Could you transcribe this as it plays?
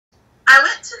I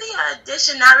went to the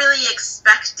audition not really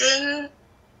expecting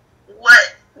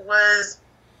what was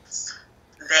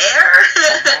there.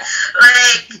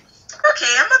 Like,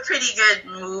 okay, I'm a pretty good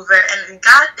mover, and we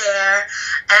got there,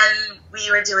 and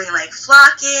we were doing like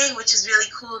flocking, which is really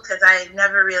cool because I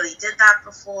never really did that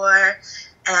before.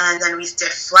 And then we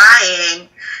did flying,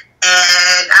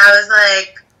 and I was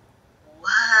like,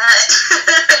 what?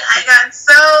 I got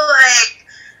so like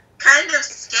kind of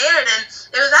scared, and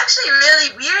it was actually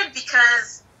really weird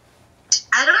because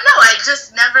I don't know, I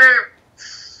just never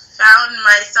found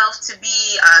myself to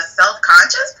be a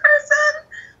self-conscious person,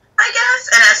 I guess.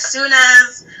 And as soon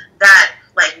as that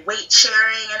like weight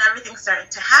sharing and everything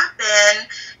started to happen,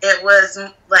 it was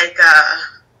like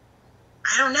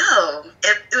I don't know,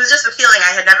 it was just a feeling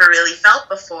I had never really felt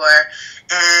before,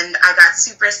 and I got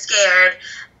super scared,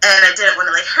 and I didn't want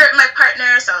to like hurt my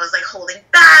partner, so I was like holding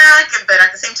back, but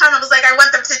at the same time I was like, I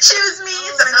want them to choose me,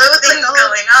 so there was things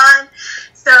going on.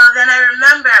 So then I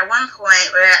remember at one point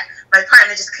where my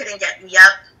partner just couldn't get me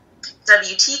up,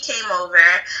 WT came over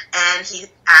and he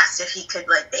asked if he could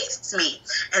like base me,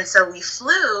 and so we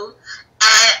flew,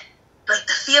 and like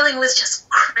the feeling was just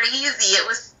crazy. It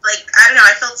was like, I don't know,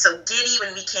 I felt so giddy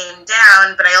when we came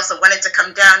down, but I also wanted to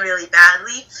come down really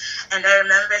badly. And I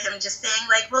remember him just saying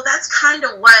like, well, that's kind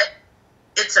of what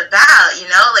it's about, you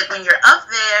know, like when you're up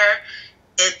there,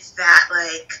 it's that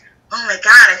like, oh my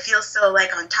God, I feel so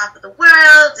like on top of the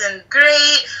world and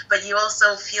great, but you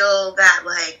also feel that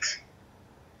like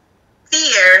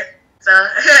fear. So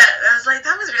I was like,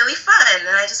 that was really fun.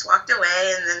 And I just walked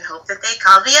away and then hoped that they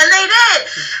called me, and they did.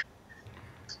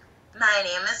 My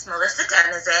name is Melissa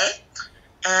Denize,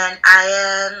 and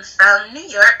I am from New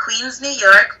York, Queens, New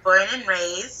York, born and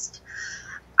raised.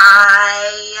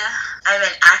 I'm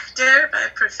an actor by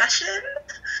profession.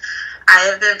 I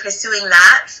have been pursuing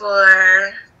that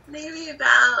for maybe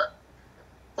about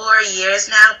 4 years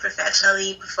now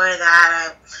professionally. Before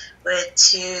that, I went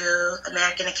to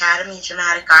American Academy of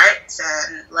Dramatic Arts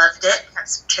and loved it. Had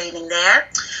some training there.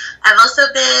 I've also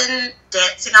been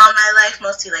dancing all my life,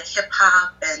 mostly like hip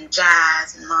hop and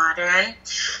jazz and modern.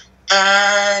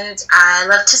 And I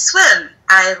love to swim.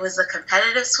 I was a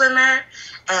competitive swimmer,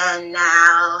 and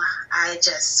now I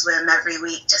just swim every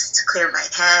week just to clear my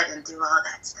head and do all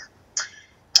that stuff.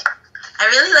 I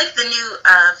really like the new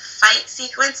fight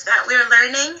sequence that we're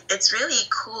learning. It's really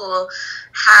cool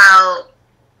how,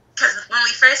 because when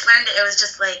we first learned it, it was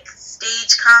just like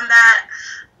stage combat,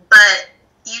 but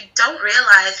you don't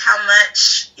realize how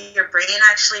much your brain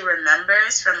actually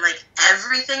remembers from like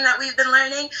everything that we've been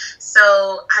learning.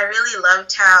 So I really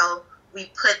loved how we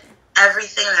put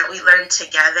everything that we learned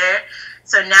together.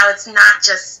 So now it's not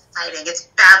just fighting, it's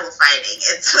battle fighting.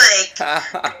 It's like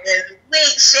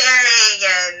weight sharing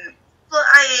and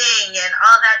flying and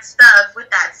all that stuff with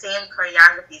that same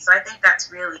choreography. So I think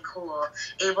that's really cool,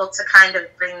 able to kind of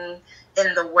bring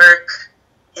in the work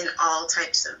in all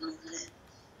types of movement.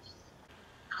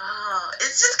 Oh,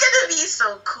 it's just gonna be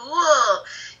so cool.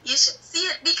 You should see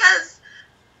it because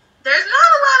there's not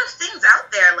a lot of things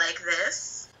out there like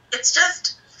this. It's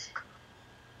just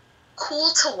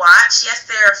cool to watch. Yes,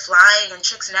 there are flying and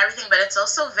tricks and everything, but it's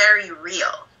also very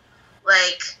real.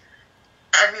 Like,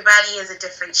 everybody is a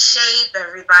different shape,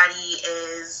 everybody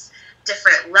is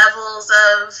different levels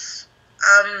of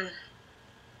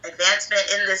advancement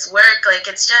in this work. Like,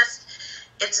 it's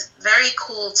very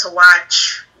cool to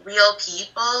watch real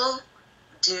people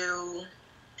do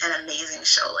an amazing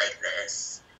show like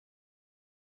this.